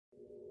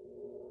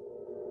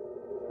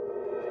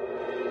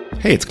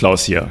Hey, it's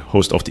Klaus here,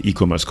 host of the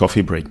e-commerce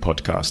coffee break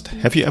podcast.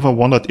 Have you ever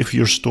wondered if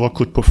your store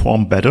could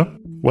perform better?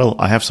 Well,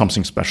 I have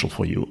something special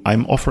for you.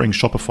 I'm offering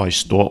Shopify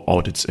store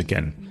audits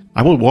again.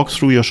 I will walk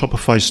through your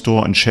Shopify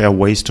store and share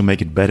ways to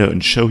make it better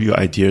and show you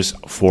ideas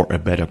for a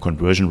better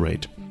conversion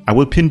rate. I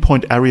will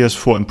pinpoint areas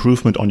for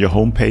improvement on your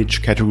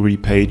homepage, category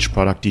page,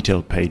 product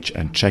detail page,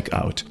 and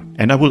checkout.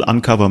 And I will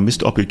uncover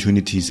missed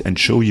opportunities and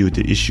show you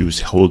the issues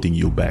holding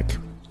you back.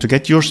 To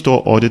get your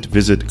store audit,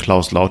 visit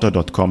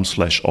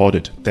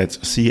klauslauter.com/audit. That's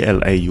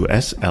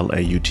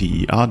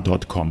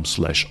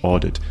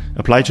CLAUSLAUTER.com/audit.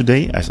 Apply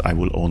today, as I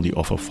will only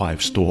offer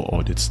 5 store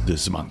audits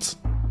this month.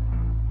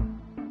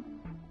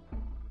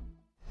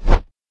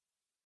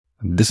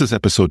 This is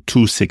episode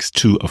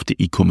 262 of the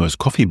e-commerce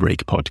coffee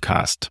break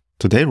podcast.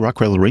 Today,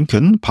 Raquel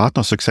Rincon,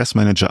 Partner Success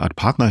Manager at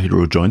Partner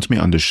Hero, joins me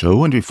on the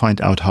show and we find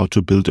out how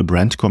to build a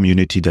brand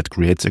community that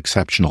creates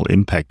exceptional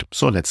impact.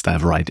 So let's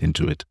dive right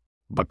into it.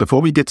 But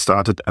before we get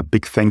started, a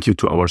big thank you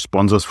to our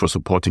sponsors for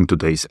supporting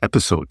today's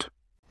episode.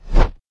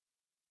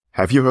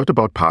 Have you heard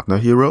about Partner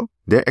Hero?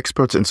 They're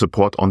experts in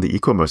support on the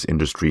e-commerce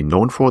industry,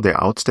 known for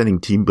their outstanding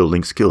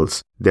team-building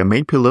skills. Their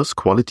main pillars,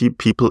 quality,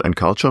 people, and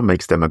culture,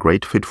 makes them a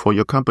great fit for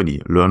your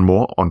company. Learn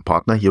more on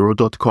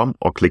partnerhero.com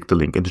or click the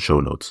link in the show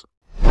notes.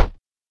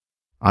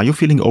 Are you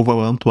feeling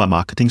overwhelmed by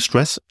marketing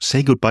stress?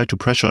 Say goodbye to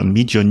pressure and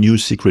meet your new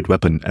secret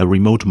weapon, a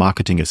remote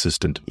marketing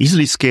assistant.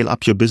 Easily scale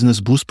up your business,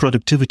 boost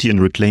productivity,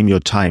 and reclaim your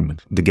time.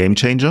 The game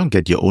changer?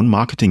 Get your own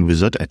marketing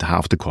wizard at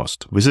half the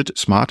cost. Visit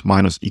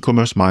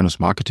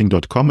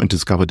smart-ecommerce-marketing.com and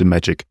discover the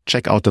magic.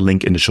 Check out the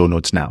link in the show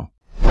notes now.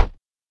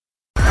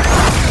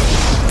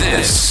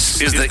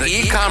 This is the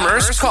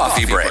e-commerce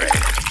coffee break.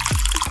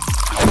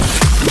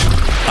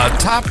 A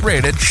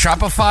top-rated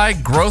Shopify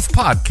growth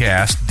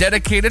podcast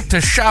dedicated to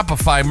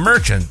Shopify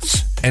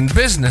merchants and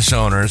business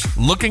owners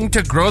looking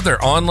to grow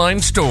their online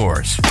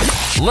stores.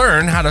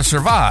 Learn how to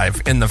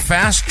survive in the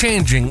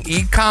fast-changing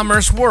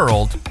e-commerce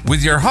world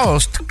with your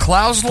host,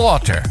 Klaus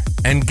Lauter,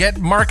 and get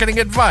marketing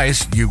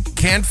advice you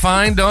can't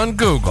find on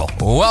Google.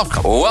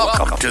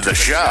 Welcome to the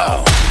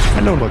show.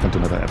 Hello and welcome to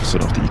another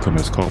episode of the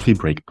e-commerce coffee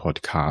break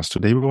podcast.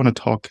 Today we want to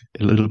talk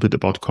a little bit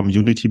about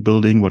community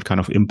building, what kind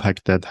of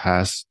impact that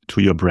has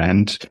to your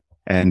brand,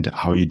 and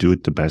how you do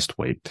it the best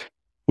way.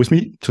 With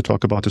me to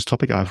talk about this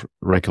topic, I have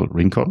Raquel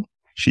Rincon.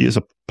 She is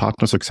a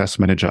partner success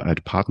manager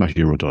at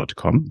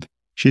partnerhero.com.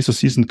 She's a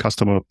seasoned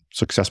customer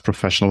success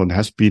professional and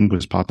has been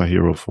with Partner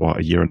Hero for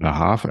a year and a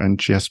half,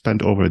 and she has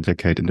spent over a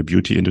decade in the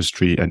beauty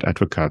industry and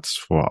advocates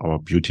for our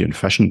beauty and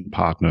fashion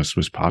partners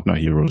with Partner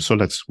Hero. So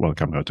let's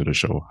welcome her to the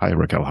show. Hi,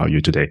 Raquel. How are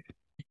you today?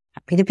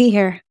 Happy to be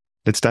here.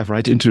 Let's dive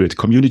right into it.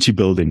 Community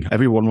building.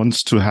 Everyone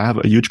wants to have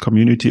a huge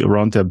community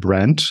around their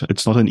brand.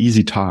 It's not an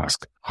easy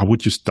task. How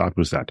would you start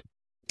with that?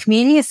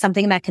 Community is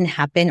something that can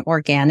happen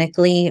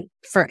organically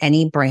for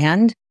any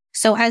brand.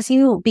 So as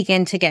you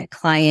begin to get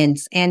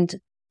clients, and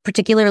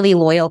particularly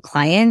loyal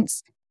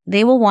clients,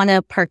 they will want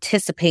to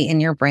participate in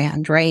your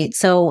brand, right?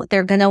 So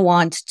they're going to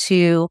want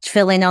to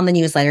fill in on the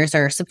newsletters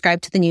or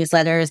subscribe to the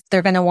newsletters.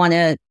 They're going to want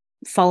to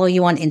follow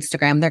you on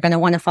Instagram. They're going to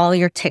want to follow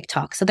your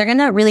TikTok. So they're going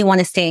to really want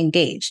to stay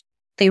engaged.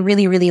 They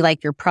really, really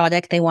like your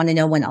product. They want to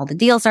know when all the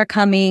deals are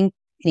coming,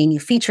 any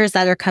new features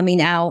that are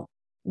coming out,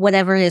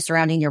 whatever it is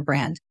surrounding your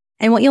brand.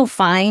 And what you'll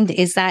find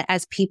is that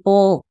as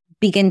people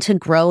begin to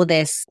grow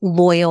this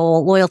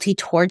loyalty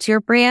towards your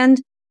brand,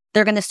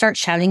 they're going to start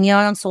shouting you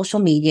out on social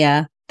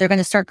media. They're going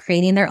to start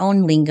creating their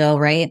own lingo,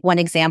 right? One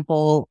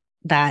example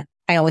that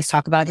I always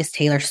talk about is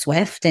Taylor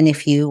Swift. And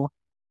if you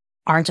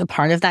aren't a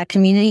part of that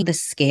community, the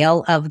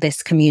scale of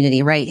this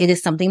community, right? It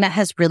is something that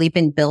has really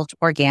been built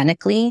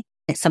organically.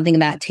 It's something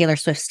that Taylor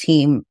Swift's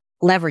team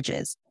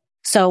leverages.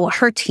 So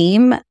her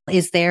team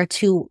is there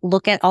to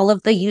look at all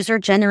of the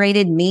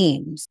user-generated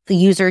memes, the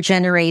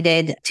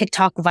user-generated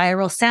TikTok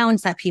viral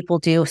sounds that people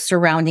do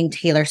surrounding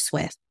Taylor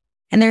Swift.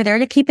 And they're there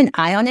to keep an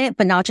eye on it,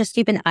 but not just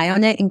keep an eye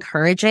on it,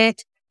 encourage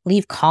it,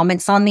 leave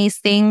comments on these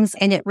things.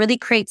 And it really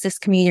creates this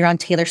community around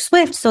Taylor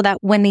Swift so that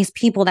when these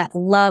people that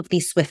love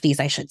these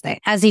Swifties, I should say,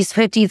 as these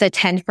Swifties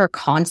attend for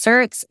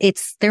concerts,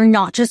 they're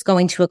not just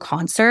going to a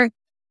concert,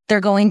 they're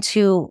going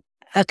to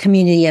a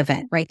community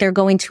event, right? They're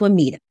going to a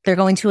meetup. They're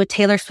going to a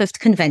Taylor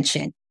Swift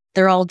convention.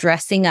 They're all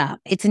dressing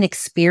up. It's an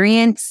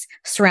experience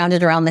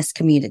surrounded around this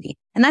community.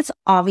 And that's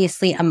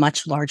obviously a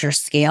much larger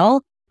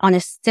scale. On a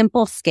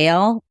simple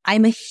scale,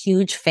 I'm a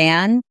huge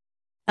fan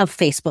of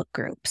Facebook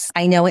groups.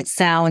 I know it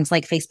sounds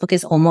like Facebook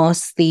is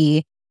almost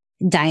the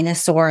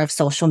dinosaur of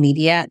social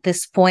media at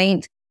this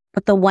point,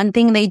 but the one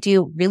thing they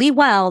do really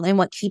well and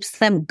what keeps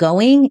them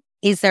going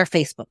is their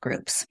Facebook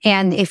groups.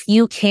 And if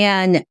you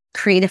can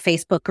create a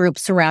Facebook group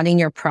surrounding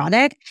your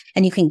product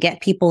and you can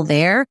get people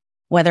there,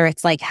 whether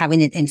it's like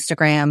having an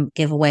Instagram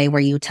giveaway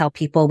where you tell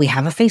people we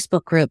have a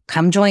Facebook group,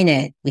 come join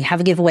it. We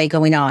have a giveaway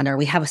going on, or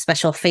we have a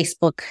special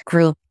Facebook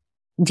group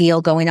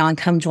deal going on,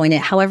 come join it.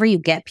 However you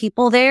get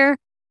people there,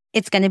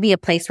 it's going to be a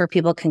place where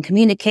people can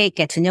communicate,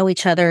 get to know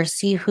each other,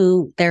 see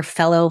who their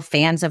fellow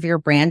fans of your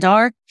brand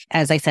are.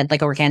 As I said,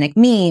 like organic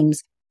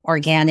memes,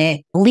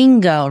 organic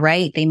lingo,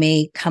 right? They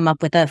may come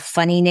up with a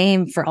funny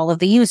name for all of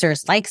the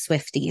users like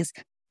Swifties.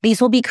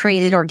 These will be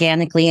created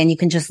organically and you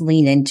can just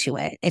lean into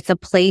it. It's a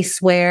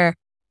place where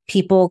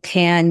people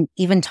can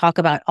even talk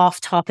about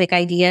off-topic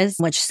ideas,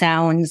 which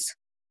sounds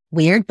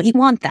weird, but you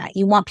want that.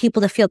 You want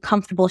people to feel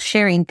comfortable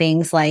sharing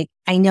things like,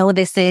 I know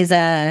this is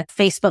a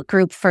Facebook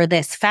group for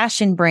this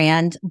fashion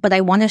brand, but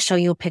I want to show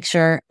you a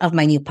picture of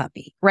my new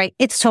puppy, right?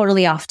 It's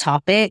totally off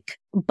topic,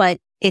 but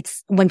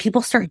it's when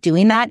people start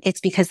doing that, it's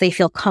because they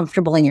feel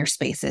comfortable in your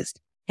spaces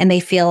and they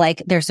feel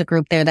like there's a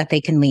group there that they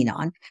can lean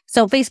on.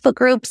 So Facebook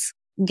groups,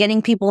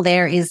 getting people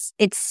there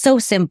it's so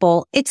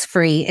simple. It's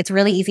free. It's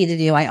really easy to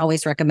do. I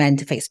always recommend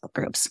Facebook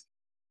groups.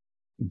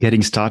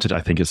 Getting started, I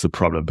think, is the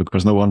problem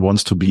because no one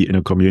wants to be in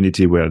a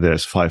community where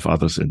there's 5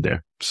 others in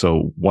there.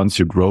 So once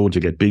you grow,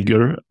 you get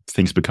bigger,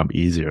 things become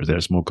easier.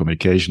 There's more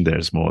communication,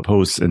 there's more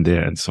posts in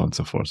there and so on and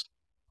so forth.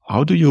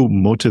 How do you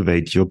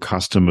motivate your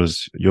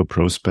customers, your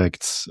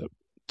prospects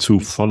to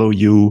follow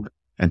you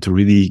and to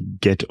really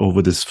get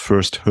over this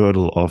first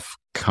hurdle of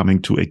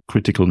coming to a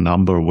critical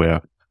number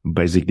where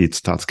basically it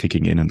starts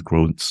kicking in and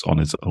grows on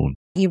its own?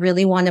 You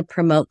really want to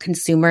promote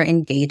consumer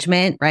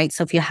engagement, right?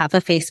 So if you have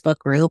a Facebook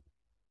group,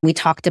 we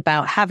talked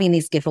about having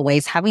these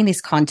giveaways, having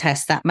these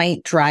contests that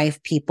might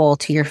drive people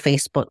to your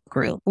Facebook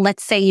group.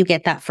 Let's say you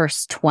get that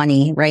first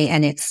 20, right?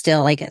 And it's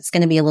still like, it's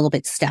going to be a little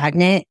bit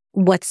stagnant.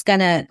 What's going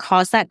to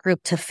cause that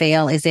group to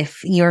fail is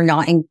if you're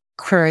not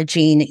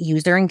encouraging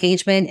user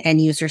engagement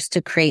and users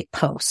to create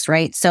posts,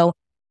 right? So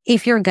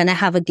if you're going to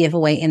have a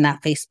giveaway in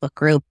that Facebook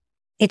group,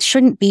 it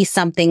shouldn't be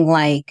something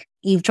like,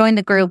 you've joined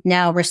the group,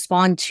 now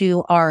respond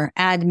to our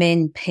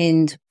admin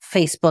pinned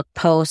Facebook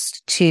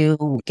post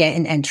to get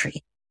an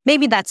entry.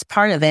 Maybe that's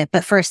part of it,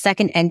 but for a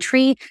second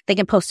entry, they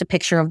can post a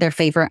picture of their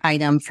favorite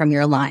item from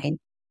your line.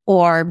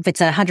 Or if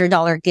it's a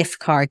 $100 gift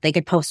card, they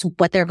could post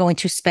what they're going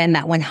to spend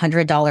that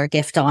 $100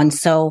 gift on.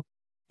 So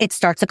it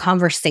starts a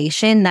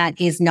conversation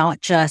that is not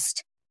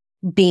just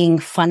being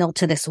funneled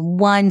to this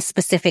one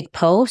specific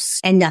post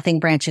and nothing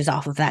branches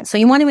off of that. So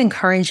you want to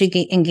encourage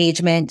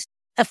engagement.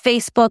 A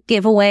Facebook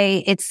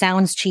giveaway, it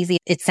sounds cheesy,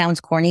 it sounds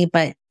corny,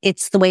 but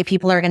it's the way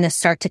people are going to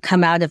start to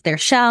come out of their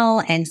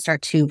shell and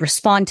start to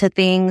respond to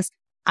things.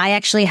 I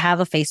actually have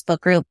a Facebook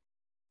group.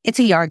 It's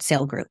a yard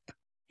sale group.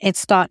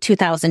 It's got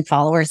 2,000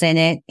 followers in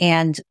it.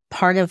 And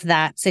part of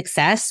that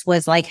success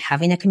was like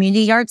having a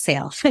community yard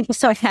sale.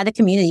 So I had a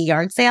community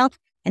yard sale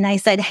and I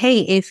said,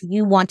 hey, if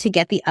you want to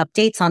get the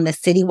updates on the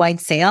citywide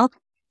sale,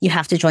 you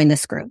have to join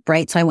this group,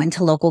 right? So I went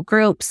to local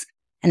groups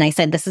and I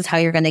said, this is how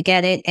you're going to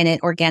get it. And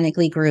it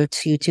organically grew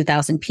to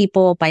 2,000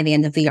 people by the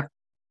end of the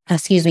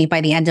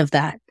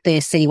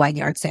citywide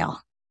yard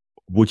sale.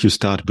 Would you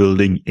start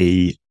building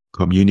a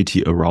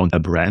community around a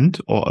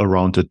brand or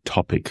around a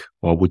topic?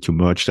 Or would you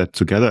merge that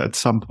together at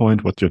some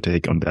point? What's your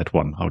take on that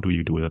one? How do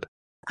you do that?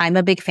 I'm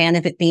a big fan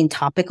of it being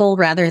topical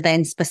rather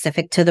than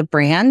specific to the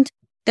brand.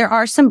 There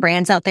are some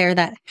brands out there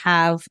that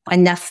have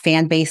enough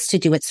fan base to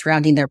do it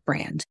surrounding their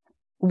brand.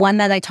 One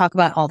that I talk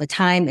about all the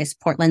time is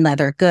Portland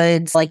Leather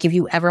Goods. Like if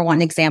you ever want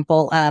an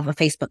example of a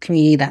Facebook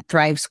community that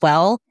thrives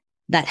well,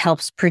 that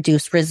helps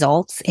produce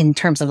results in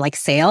terms of like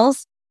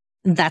sales,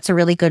 that's a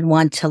really good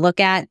one to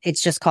look at.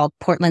 It's just called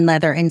Portland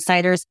Leather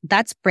Insiders.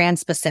 That's brand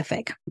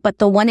specific. But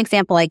the one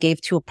example I gave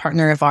to a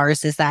partner of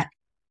ours is that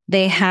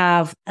they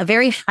have a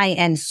very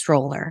high-end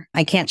stroller.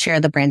 I can't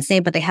share the brand's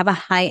name, but they have a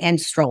high-end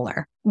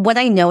stroller. What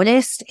I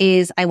noticed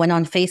is I went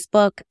on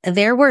Facebook.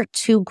 There were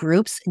 2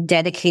 groups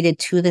dedicated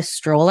to the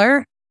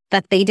stroller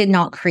that they did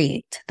not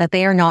create, that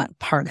they are not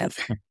part of.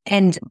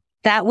 And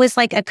that was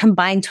like a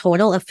combined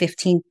total of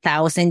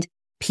 15,000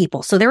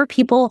 people. So there were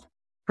people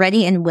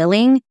ready and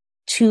willing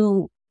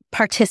to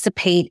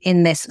participate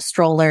in this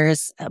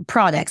stroller's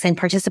products and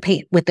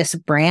participate with this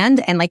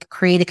brand and like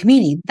create a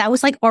community that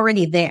was like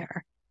already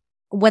there.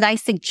 What I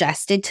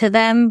suggested to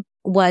them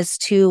was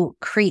to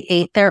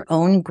create their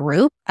own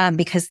group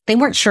because they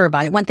weren't sure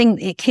about it. One thing,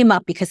 it came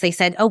up because they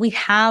said, oh, we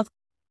have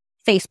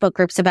Facebook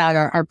groups about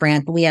our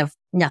brand, but we have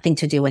nothing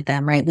to do with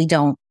them, right? We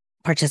don't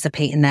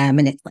participate in them.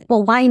 And it's like,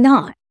 well, why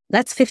not?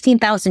 That's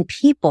 15,000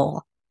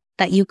 people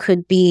that you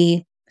could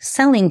be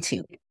selling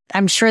to.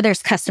 I'm sure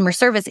there's customer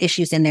service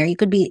issues in there. You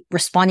could be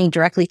responding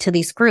directly to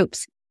these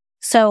groups.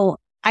 So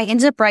I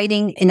ended up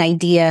writing an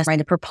idea,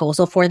 write a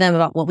proposal for them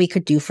about what we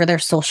could do for their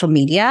social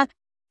media.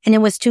 And it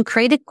was to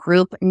create a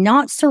group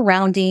not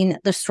surrounding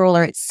the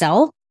stroller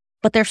itself,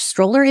 but their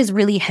stroller is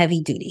really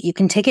heavy duty. You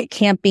can take it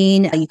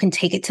camping, you can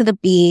take it to the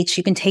beach,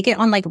 you can take it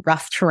on like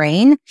rough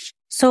terrain.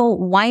 So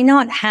why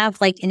not have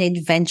like an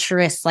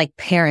adventurous, like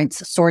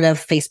parents sort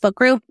of Facebook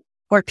group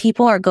where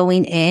people are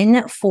going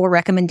in for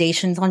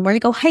recommendations on where to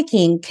go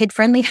hiking,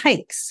 kid-friendly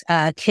hikes,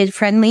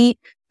 kid-friendly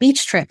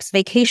beach trips,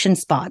 vacation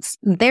spots.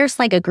 There's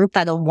like a group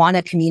that'll want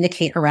to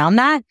communicate around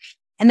that.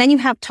 And then you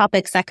have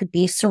topics that could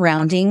be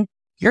surrounding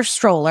your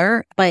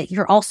stroller, but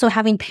you're also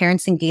having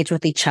parents engage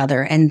with each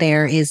other. And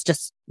there is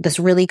just this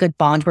really good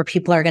bond where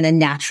people are going to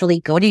naturally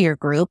go to your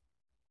group.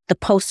 The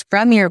posts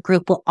from your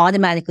group will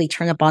automatically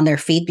turn up on their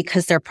feed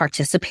because they're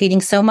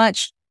participating so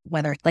much,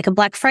 whether it's like a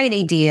Black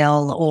Friday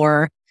deal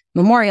or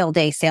Memorial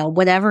Day sale,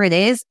 whatever it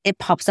is, it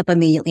pops up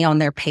immediately on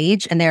their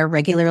page and they're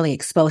regularly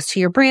exposed to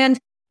your brand,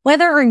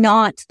 whether or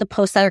not the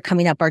posts that are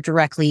coming up are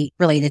directly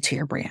related to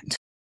your brand.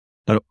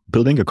 Now,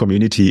 building a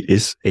community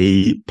is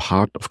a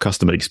part of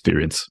customer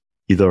experience.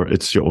 Either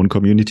it's your own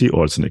community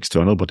or it's an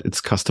external, but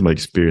it's customer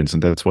experience.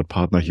 And that's what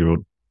Partner Hero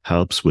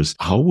helps with.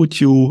 How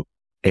would you,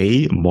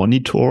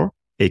 monitor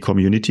a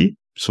community?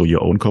 So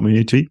your own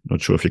community,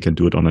 not sure if you can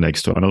do it on an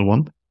external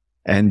one.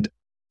 And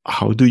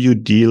how do you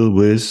deal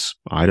with,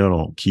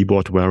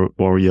 keyboard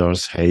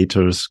warriors,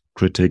 haters,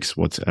 critics,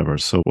 whatever?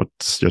 So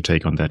what's your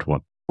take on that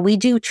one? We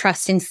do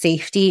trust and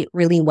safety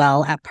really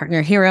well at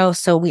Partner Hero.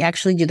 So we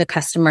actually do the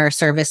customer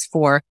service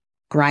for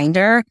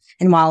Grindr.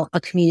 And while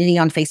a community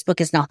on Facebook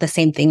is not the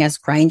same thing as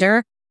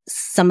Grindr,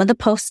 some of the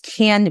posts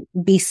can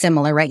be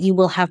similar, right? You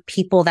will have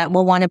people that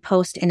will want to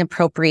post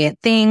inappropriate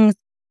things.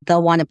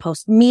 They'll want to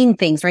post mean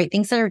things, right?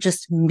 Things that are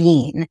just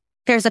mean.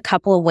 There's a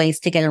couple of ways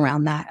to get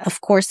around that.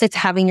 Of course, it's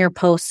having your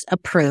posts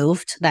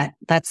approved.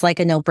 That's like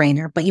a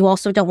no-brainer, but you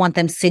also don't want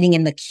them sitting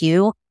in the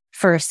queue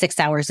for 6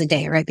 hours a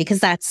day, right? Because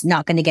that's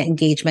not going to get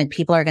engagement.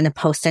 People are going to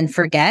post and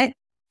forget.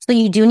 So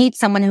you do need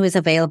someone who is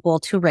available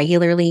to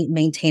regularly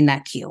maintain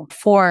that queue.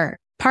 For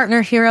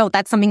Partner Hero,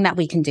 that's something that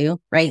we can do,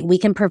 right? We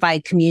can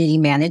provide community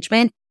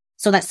management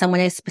so that someone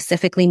is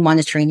specifically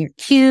monitoring your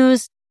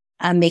queues,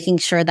 making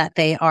sure that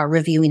they are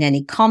reviewing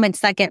any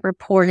comments that get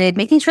reported,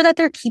 making sure that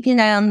they're keeping an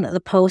eye on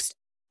the post.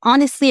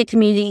 Honestly, a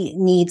community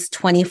needs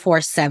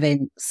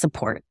 24/7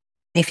 support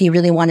if you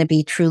really want to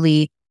be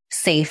truly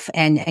safe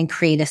and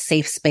create a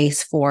safe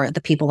space for the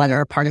people that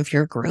are a part of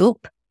your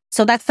group.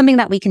 So that's something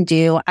that we can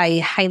do. I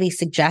highly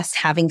suggest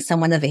having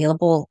someone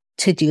available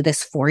to do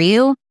this for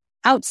you.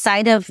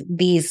 Outside of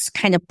these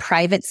kind of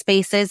private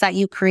spaces that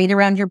you create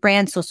around your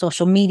brand, so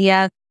social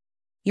media,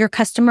 your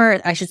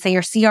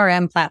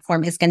CRM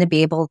platform is going to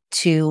be able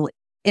to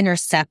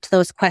intercept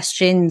those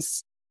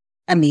questions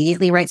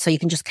immediately, right? So you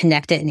can just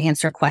connect it and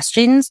answer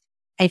questions.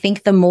 I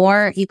think the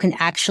more you can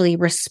actually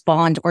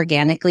respond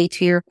organically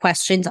to your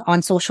questions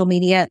on social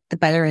media, the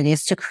better it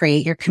is to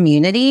create your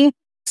community.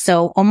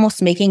 So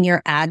almost making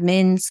your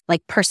admins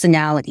like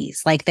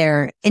personalities, like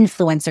they're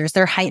influencers,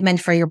 they're hype men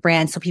for your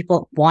brand. So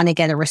people want to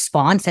get a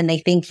response and they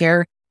think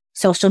your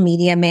social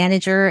media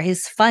manager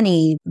is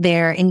funny.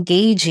 They're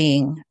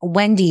engaging.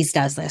 Wendy's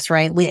does this,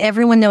 right?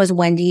 Everyone knows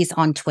Wendy's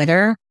on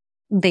Twitter.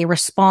 They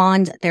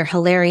respond. They're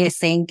hilarious.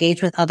 They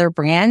engage with other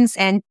brands.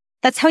 And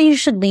that's how you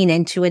should lean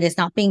into it, is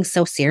not being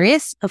so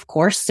serious, of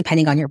course,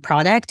 depending on your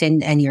product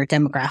and your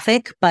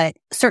demographic. But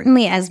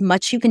certainly as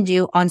much you can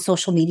do on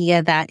social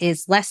media that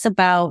is less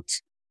about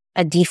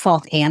a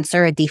default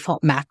answer, a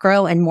default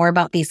macro, and more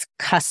about these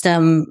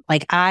custom,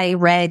 like I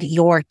read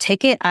your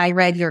ticket, I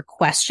read your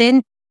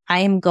question. I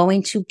am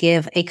going to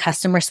give a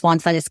custom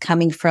response that is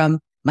coming from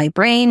my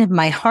brain,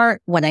 my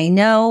heart, what I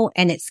know,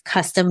 and it's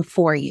custom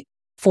for you.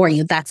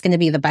 That's going to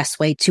be the best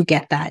way to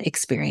get that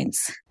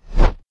experience.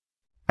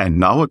 And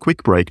now a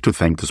quick break to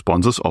thank the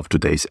sponsors of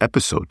today's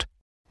episode.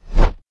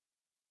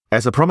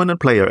 As a prominent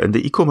player in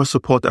the e-commerce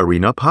support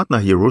arena, Partner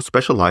Hero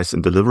specializes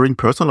in delivering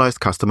personalized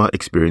customer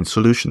experience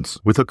solutions.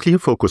 With a clear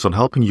focus on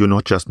helping you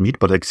not just meet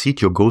but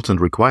exceed your goals and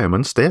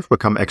requirements, they have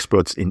become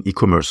experts in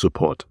e-commerce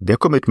support. Their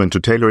commitment to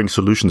tailoring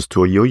solutions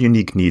to your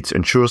unique needs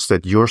ensures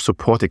that your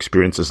support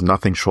experience is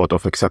nothing short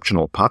of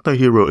exceptional. Partner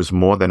Hero is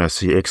more than a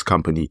CX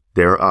company.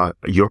 They are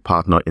your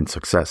partner in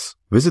success.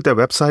 Visit their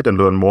website and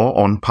learn more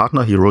on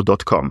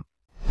partnerhero.com.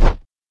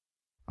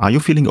 Are you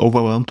feeling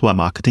overwhelmed by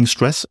marketing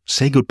stress?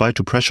 Say goodbye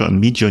to pressure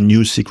and meet your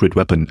new secret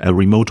weapon, a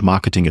remote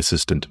marketing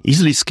assistant.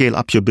 Easily scale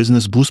up your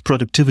business, boost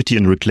productivity,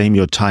 and reclaim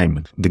your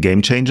time. The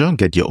game changer?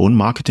 Get your own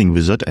marketing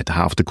wizard at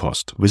half the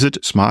cost.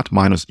 Visit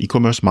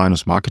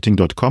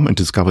smart-ecommerce-marketing.com and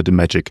discover the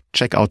magic.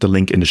 Check out the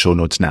link in the show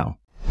notes now.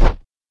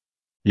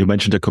 You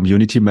mentioned a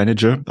community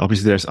manager.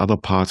 Obviously, there's other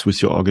parts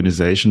with your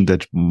organization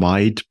that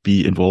might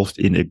be involved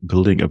in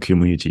building a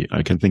community.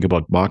 I can think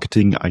about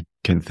marketing. I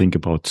can think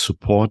about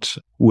support.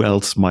 Who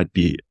else might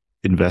be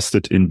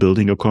invested in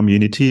building a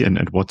community and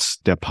what's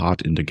their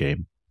part in the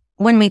game?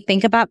 When we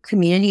think about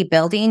community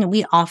building,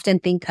 we often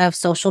think of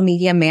social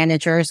media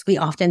managers. We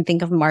often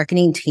think of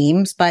marketing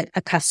teams, but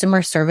a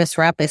customer service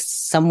rep is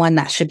someone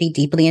that should be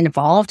deeply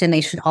involved and they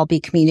should all be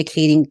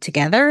communicating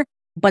together,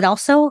 but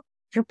also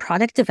your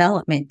product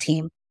development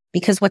team.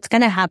 Because what's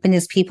going to happen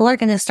is people are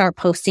going to start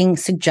posting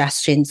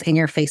suggestions in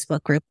your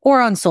Facebook group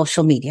or on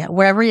social media,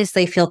 wherever it is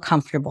they feel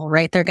comfortable,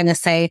 right? They're going to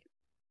say,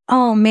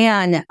 oh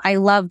man, I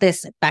love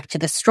this, back to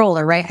the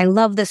stroller, right? I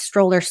love this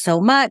stroller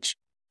so much.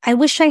 I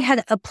wish I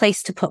had a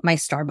place to put my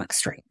Starbucks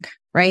drink,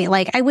 right?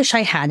 Like I wish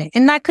I had it.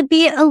 And that could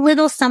be a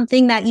little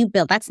something that you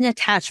build. That's an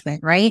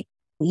attachment, right?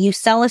 You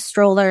sell a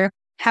stroller.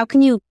 How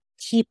can you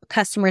keep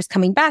customers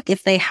coming back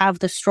if they have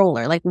the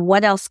stroller? Like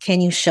what else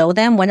can you show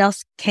them? What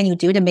else can you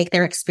do to make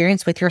their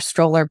experience with your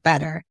stroller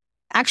better?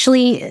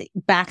 Actually,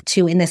 back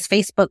to in this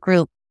Facebook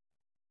group,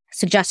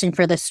 suggestion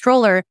for the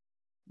stroller,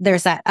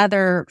 there's that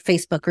other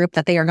Facebook group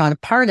that they are not a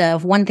part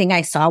of. One thing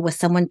I saw was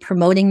someone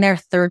promoting their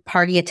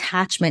third-party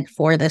attachment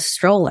for the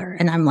stroller.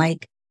 And I'm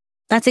like,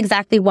 That's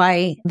exactly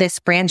why this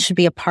brand should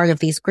be a part of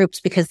these groups,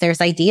 because there's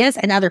ideas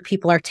and other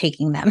people are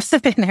taking them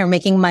and they're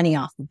making money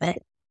off of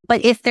it.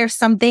 But if there's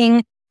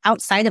something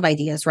outside of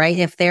ideas, right?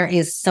 If there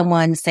is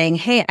someone saying,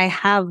 hey, I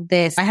have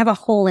a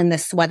hole in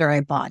this sweater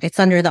I bought. It's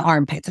under the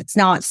armpits. It's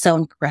not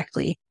sewn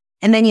correctly.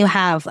 And then you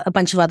have a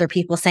bunch of other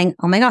people saying,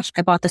 oh my gosh,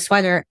 I bought the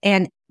sweater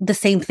and the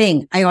same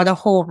thing. I got a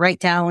hole right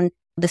down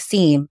the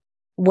seam.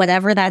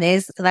 Whatever that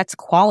is, that's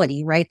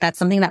quality, right? That's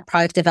something that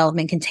product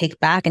development can take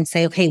back and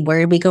say, okay, where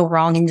did we go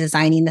wrong in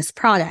designing this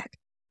product?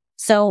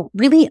 So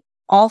really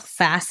all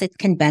facets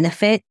can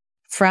benefit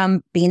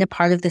from being a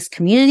part of this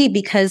community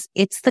because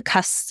it's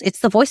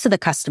the voice of the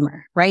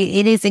customer, right?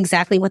 It is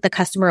exactly what the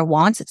customer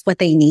wants. It's what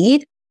they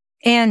need.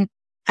 And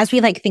as we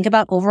think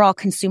about overall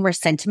consumer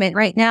sentiment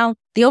right now,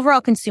 the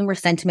overall consumer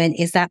sentiment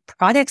is that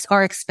products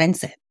are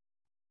expensive.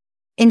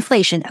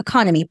 Inflation,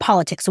 economy,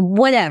 politics,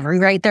 whatever,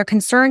 right? They're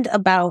concerned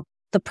about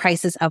the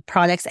prices of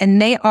products, and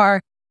they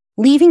are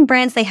leaving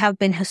brands they have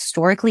been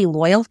historically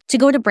loyal to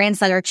go to brands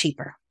that are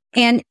cheaper.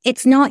 And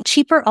it's not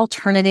cheaper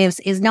alternatives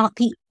is not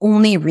the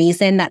only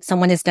reason that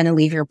someone is going to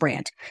leave your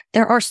brand.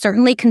 There are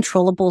certainly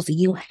controllables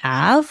you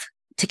have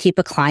to keep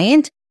a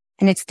client,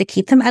 and it's to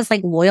keep them as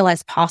loyal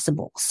as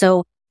possible.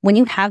 So when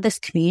you have this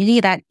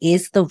community that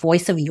is the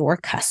voice of your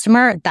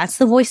customer, that's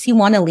the voice you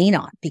want to lean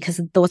on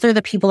because those are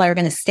the people that are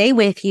going to stay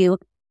with you,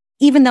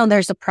 even though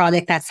there's a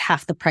product that's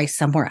half the price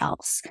somewhere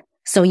else.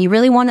 So you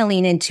really want to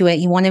lean into it.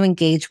 You want to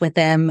engage with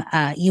them.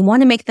 You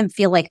want to make them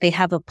feel like they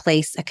have a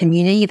place, a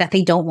community that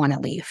they don't want to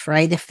leave,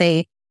 right? If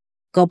they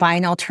go buy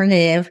an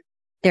alternative,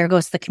 there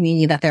goes the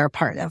community that they're a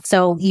part of.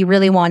 So you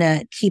really want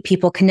to keep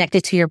people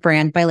connected to your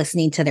brand by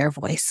listening to their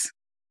voice.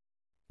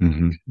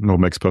 Mm-hmm. No,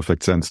 makes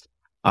perfect sense.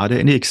 Are there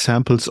any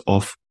examples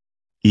of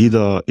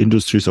either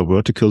industries or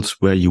verticals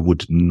where you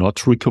would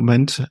not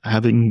recommend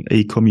having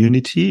a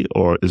community,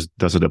 or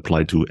does it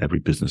apply to every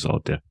business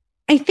out there?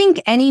 I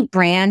think any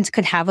brand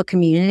could have a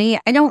community.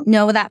 I don't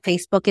know that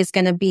Facebook is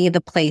going to be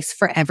the place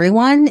for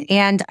everyone.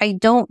 And I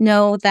don't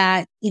know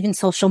that even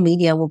social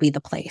media will be the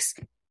place.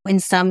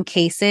 In some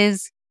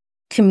cases,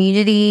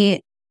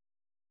 community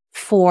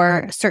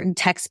for certain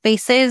tech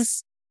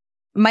spaces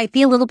might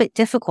be a little bit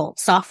difficult.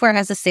 Software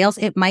as a sales,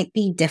 it might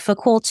be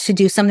difficult to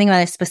do something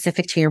that is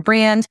specific to your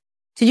brand,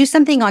 to do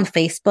something on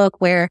Facebook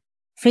where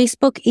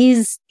Facebook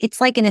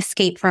it's like an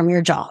escape from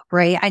your job,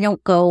 right? I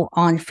don't go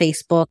on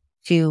Facebook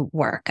to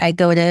work. I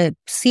go to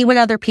see what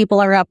other people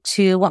are up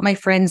to, what my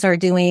friends are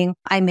doing.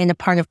 I'm in a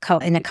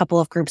couple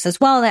of groups as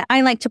well that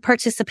I like to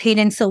participate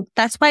in. So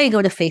that's why I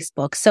go to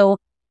Facebook. So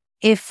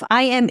if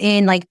I am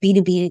in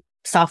B2B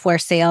software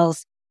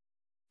sales,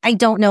 I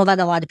don't know that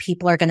a lot of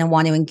people are going to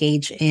want to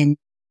engage in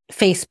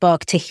Facebook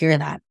to hear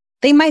that.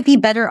 They might be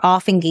better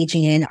off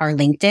engaging in our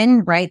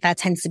LinkedIn, right? That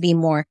tends to be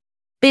more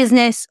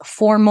business,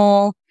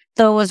 formal.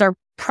 Those are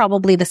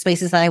probably the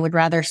spaces that I would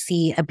rather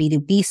see a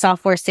B2B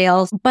software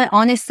sales. But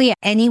honestly,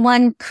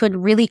 anyone could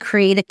really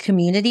create a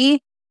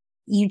community.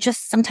 You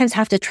just sometimes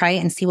have to try it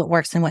and see what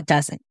works and what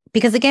doesn't.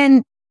 Because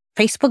again,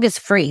 Facebook is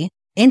free.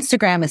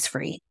 Instagram is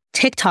free.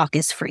 TikTok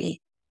is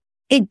free.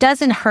 It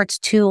doesn't hurt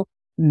to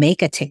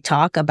make a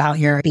TikTok about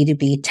your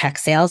B2B tech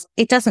sales.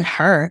 It doesn't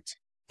hurt.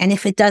 And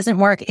if it doesn't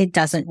work, it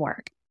doesn't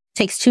work. It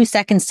takes 2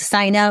 seconds to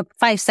sign up,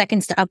 5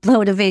 seconds to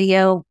upload a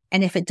video.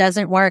 And if it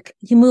doesn't work,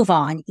 you move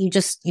on. You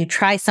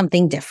try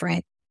something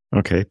different.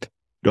 Okay.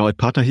 You're at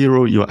Partner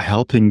Hero, you're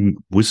helping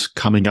with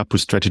coming up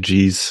with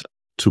strategies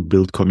to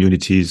build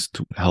communities,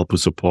 to help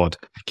with support.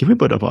 Give me a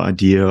bit of an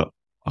idea.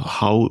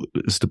 How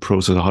is the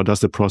process? How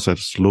does the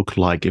process look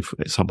like if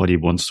somebody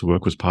wants to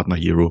work with Partner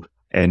Hero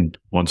and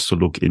wants to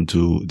look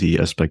into the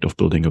aspect of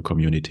building a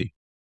community?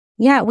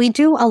 Yeah, we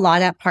do a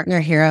lot at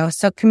Partner Hero.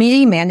 So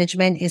community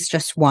management is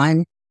just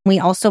one. We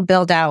also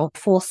build out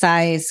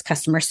full-size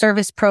customer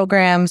service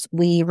programs.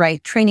 We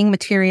write training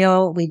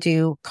material. We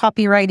do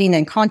copywriting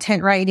and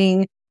content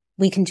writing.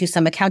 We can do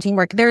some accounting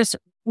work.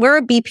 We're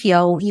a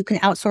BPO. You can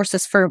outsource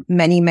us for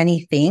many,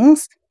 many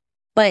things.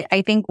 But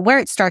I think where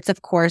it starts,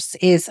 of course,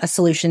 is a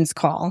solutions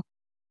call.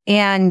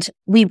 And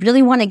we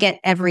really want to get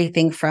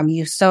everything from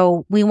you.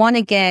 So we want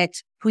to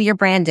get who your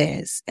brand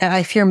is.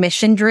 If you're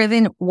mission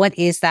driven, what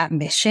is that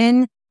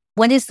mission?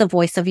 What is the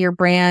voice of your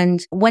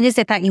brand? What is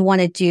it that you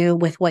want to do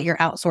with what you're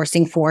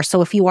outsourcing for?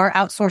 So if you are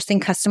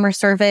outsourcing customer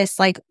service,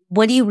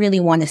 what do you really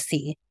want to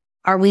see?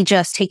 Are we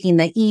just taking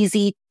the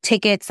easy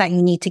tickets that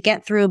you need to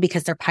get through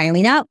because they're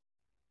piling up?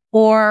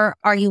 Or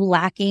are you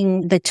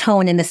lacking the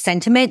tone and the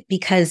sentiment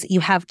because you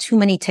have too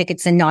many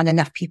tickets and not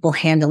enough people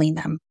handling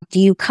them? Do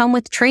you come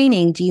with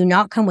training? Do you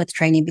not come with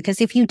training? Because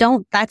if you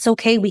don't, that's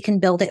okay. We can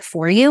build it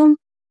for you.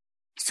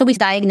 So we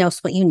diagnose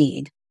what you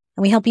need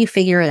and we help you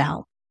figure it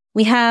out.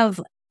 We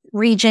have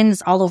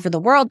regions all over the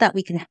world that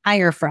we can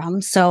hire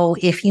from. So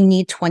if you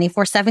need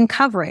 24/7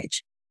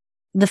 coverage,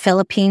 the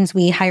Philippines,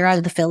 we hire out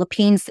of the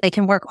Philippines. They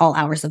can work all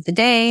hours of the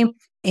day.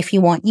 If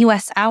you want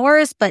US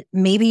hours, but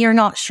maybe you're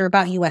not sure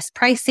about US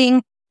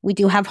pricing, we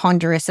do have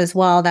Honduras as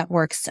well that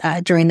works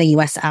during the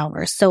US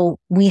hours. So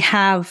we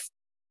have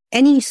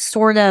any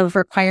sort of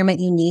requirement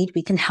you need,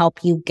 we can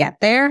help you get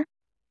there.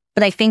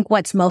 But I think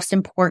what's most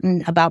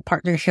important about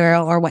Partner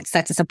Hero, or what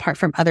sets us apart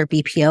from other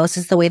BPOs,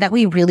 is the way that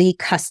we really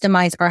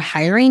customize our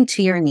hiring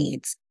to your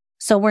needs.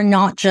 So we're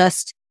not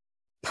just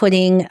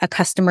putting a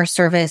customer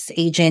service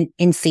agent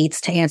in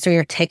seats to answer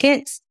your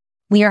tickets.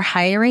 We are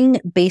hiring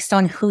based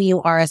on who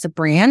you are as a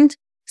brand.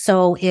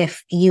 So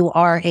if you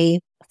are a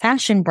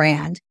fashion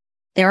brand,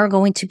 there are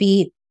going to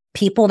be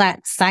people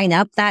that sign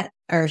up that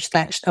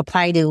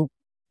apply to,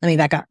 let me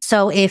back up.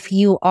 So if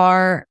you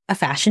are a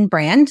fashion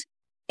brand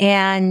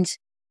and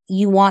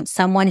you want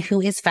someone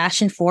who is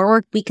fashion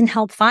forward, we can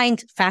help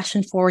find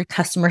fashion forward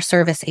customer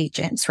service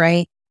agents,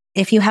 right?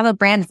 If you have a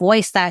brand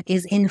voice that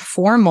is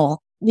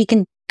informal, we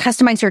can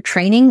customize your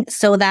training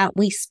so that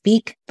we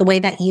speak the way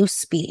that you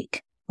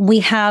speak. We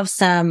have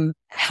some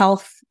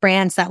health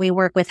brands that we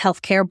work with,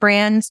 healthcare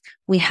brands.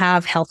 We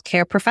have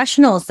healthcare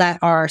professionals that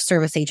are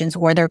service agents,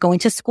 or they're going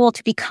to school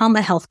to become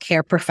a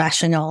healthcare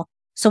professional.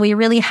 So we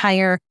really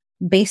hire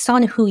based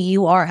on who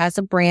you are as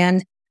a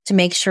brand to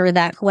make sure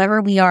that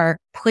whoever we are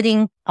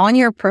putting on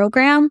your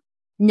program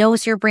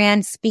knows your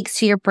brand, speaks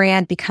to your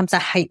brand, becomes a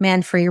hype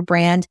man for your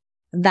brand.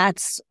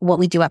 That's what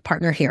we do at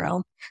Partner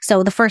Hero.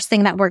 So the first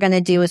thing that we're going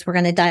to do is we're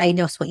going to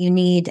diagnose what you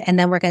need, and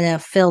then we're going to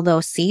fill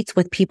those seats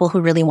with people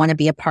who really want to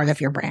be a part of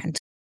your brand.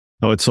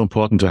 No, it's so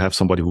important to have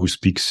somebody who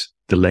speaks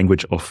the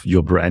language of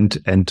your brand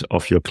and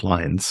of your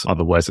clients.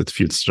 Otherwise, it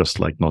feels just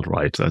like not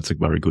right. That's a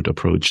very good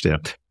approach there.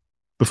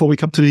 Before we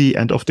come to the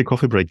end of the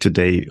coffee break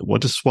today,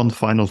 what is one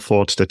final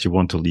thought that you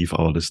want to leave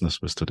our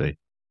listeners with today?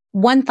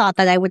 One thought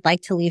that I would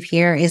like to leave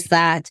here is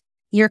that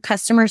your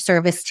customer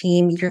service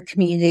team, your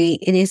community,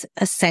 it is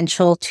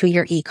essential to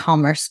your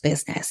e-commerce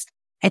business.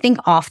 I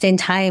think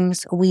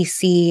oftentimes we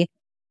see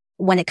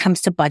when it comes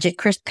to budget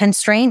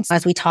constraints,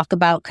 as we talk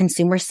about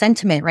consumer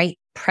sentiment, right?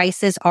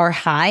 Prices are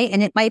high,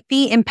 and it might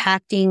be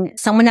impacting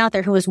someone out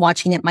there who is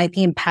watching. It might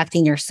be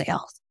impacting your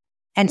sales.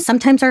 And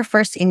sometimes our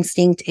first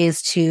instinct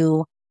is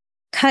to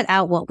cut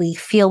out what we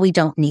feel we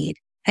don't need.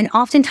 And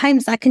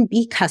oftentimes that can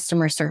be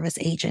customer service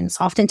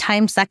agents.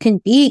 Oftentimes that can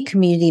be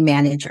community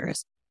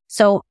managers.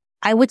 So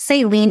I would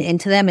say lean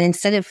into them, and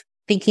instead of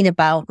thinking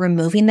about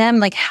removing them,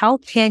 like how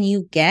can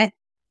you get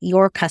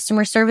your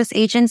customer service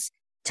agents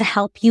to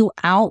help you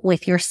out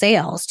with your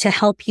sales, to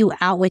help you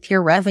out with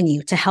your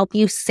revenue, to help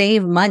you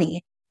save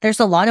money? There's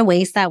a lot of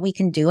ways that we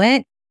can do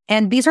it.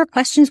 And these are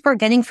questions we're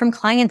getting from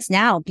clients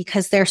now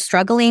because they're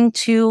struggling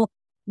to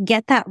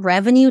get that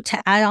revenue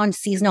to add on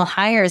seasonal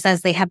hires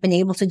as they have been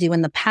able to do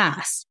in the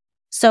past.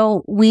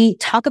 So we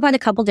talk about a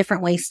couple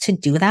different ways to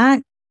do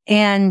that.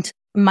 And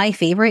my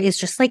favorite is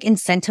just like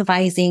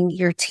incentivizing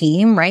your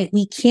team, right?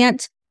 We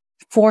can't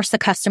force a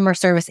customer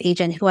service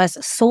agent who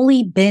has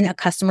solely been a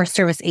customer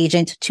service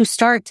agent to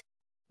start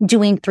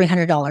doing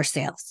 $300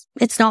 sales.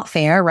 It's not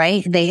fair,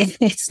 right?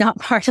 It's not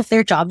part of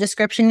their job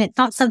description. It's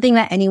not something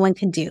that anyone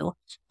can do.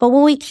 But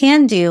what we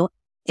can do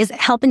is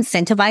help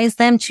incentivize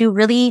them to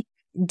really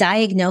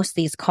diagnose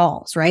these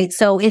calls, right?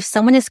 So if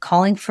someone is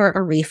calling for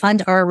a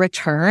refund or a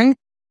return,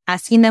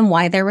 asking them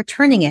why they're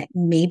returning it,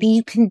 maybe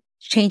you can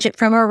change it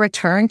from a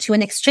return to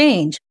an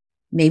exchange.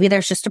 Maybe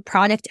there's just a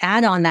product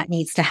add-on that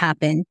needs to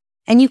happen.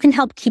 And you can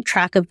help keep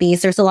track of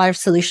these. There's a lot of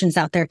solutions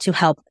out there to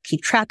help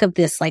keep track of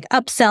this, like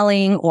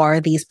upselling or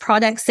these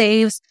product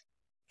saves.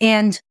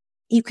 And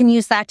you can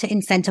use that to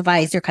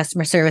incentivize your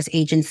customer service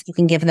agents. You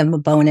can give them a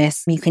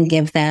bonus. You can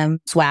give them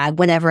swag,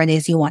 whatever it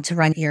is you want to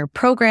run your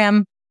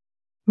program.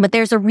 But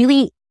there's a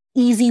really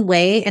easy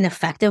way, an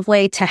effective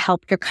way to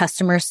help your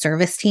customer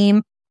service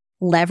team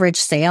leverage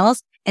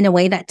sales in a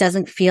way that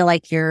doesn't feel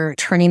like you're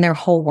turning their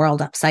whole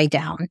world upside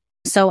down.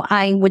 So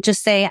I would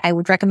just say, I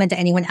would recommend to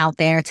anyone out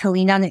there to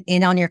lean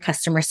in on your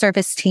customer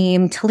service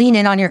team, to lean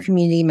in on your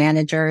community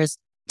managers,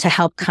 to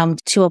help come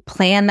to a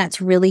plan that's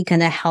really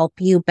going to help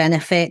you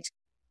benefit,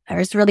 or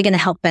is really going to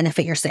help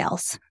benefit your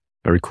sales.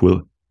 Very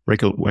cool.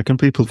 Raquel, where can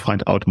people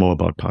find out more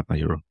about Partner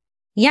Hero?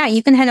 Yeah,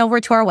 you can head over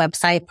to our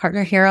website,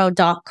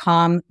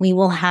 partnerhero.com. We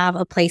will have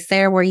a place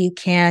there where you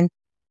can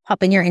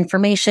pop in your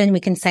information. We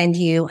can send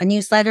you a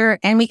newsletter,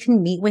 and we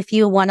can meet with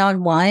you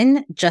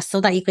one-on-one just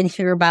so that you can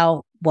hear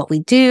about what we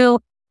do,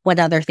 what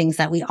other things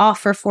that we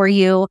offer for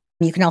you.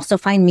 You can also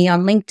find me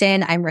on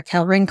LinkedIn. I'm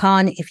Raquel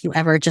Rincon. If you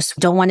ever just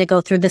don't want to go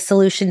through the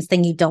solutions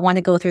thing, you don't want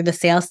to go through the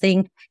sales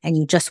thing, and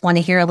you just want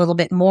to hear a little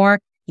bit more,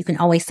 you can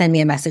always send me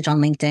a message on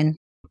LinkedIn.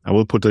 I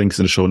will put the links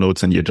in the show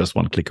notes, and you're just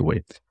one click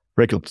away.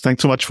 Raquel,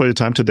 thanks so much for your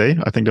time today.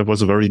 I think that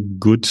was a very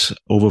good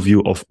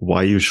overview of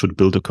why you should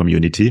build a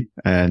community.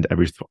 And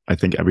I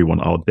think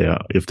everyone out there,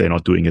 if they're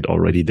not doing it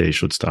already, they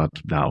should start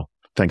now.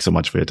 Thanks so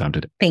much for your time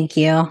today. Thank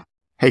you.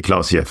 Hey,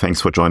 Klaus here.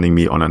 Thanks for joining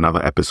me on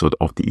another episode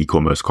of the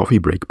E-commerce Coffee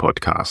Break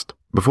podcast.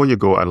 Before you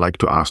go, I'd like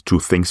to ask two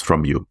things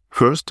from you.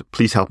 First,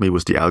 please help me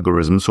with the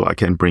algorithm so I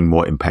can bring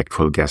more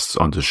impactful guests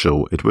on the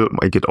show. It will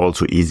make it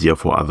also easier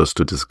for others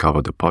to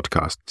discover the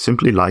podcast.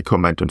 Simply like,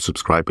 comment, and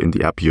subscribe in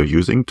the app you're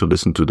using to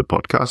listen to the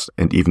podcast,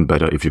 and even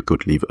better if you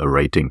could leave a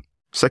rating.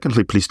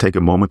 Secondly, please take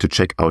a moment to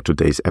check out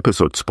today's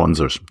episode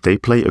sponsors. They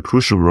play a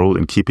crucial role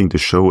in keeping the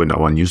show and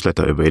our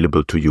newsletter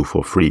available to you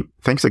for free.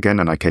 Thanks again,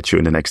 and I catch you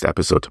in the next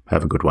episode.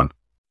 Have a good one.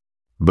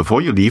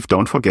 Before you leave,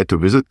 don't forget to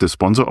visit the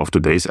sponsor of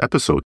today's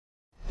episode.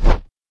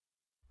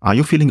 Are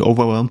you feeling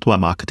overwhelmed by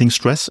marketing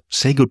stress?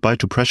 Say goodbye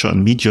to pressure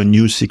and meet your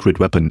new secret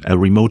weapon, a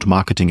remote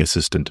marketing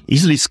assistant.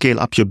 Easily scale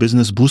up your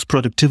business, boost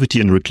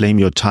productivity, and reclaim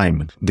your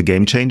time. The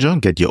game changer?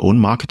 Get your own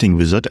marketing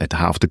wizard at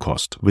half the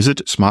cost.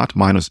 Visit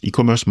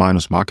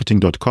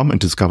smart-ecommerce-marketing.com and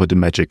discover the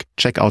magic.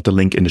 Check out the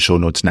link in the show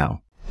notes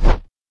now.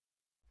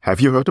 Have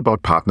you heard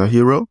about Partner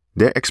Hero?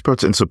 They're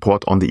experts in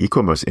support on the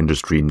e-commerce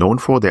industry, known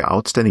for their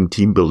outstanding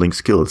team-building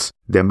skills.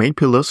 Their main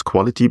pillars,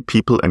 quality,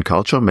 people, and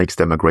culture, makes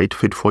them a great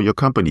fit for your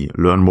company.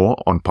 Learn more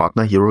on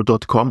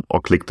partnerhero.com or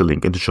click the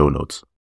link in the show notes.